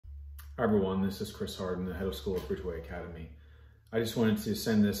Hi everyone, this is Chris Hardin, the head of school at Bridgeway Academy. I just wanted to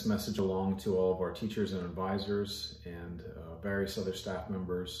send this message along to all of our teachers and advisors and various other staff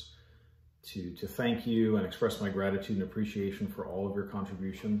members to thank you and express my gratitude and appreciation for all of your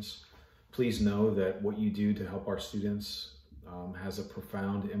contributions. Please know that what you do to help our students has a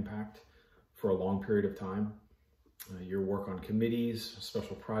profound impact for a long period of time. Your work on committees,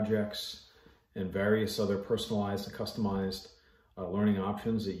 special projects, and various other personalized and customized learning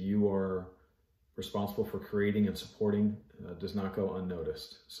options that you are responsible for creating and supporting does not go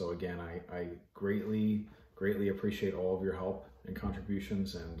unnoticed. So again, I greatly appreciate all of your help and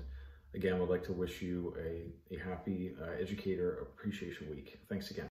contributions, and again would like to wish you a happy Educator Appreciation Week. Thanks again.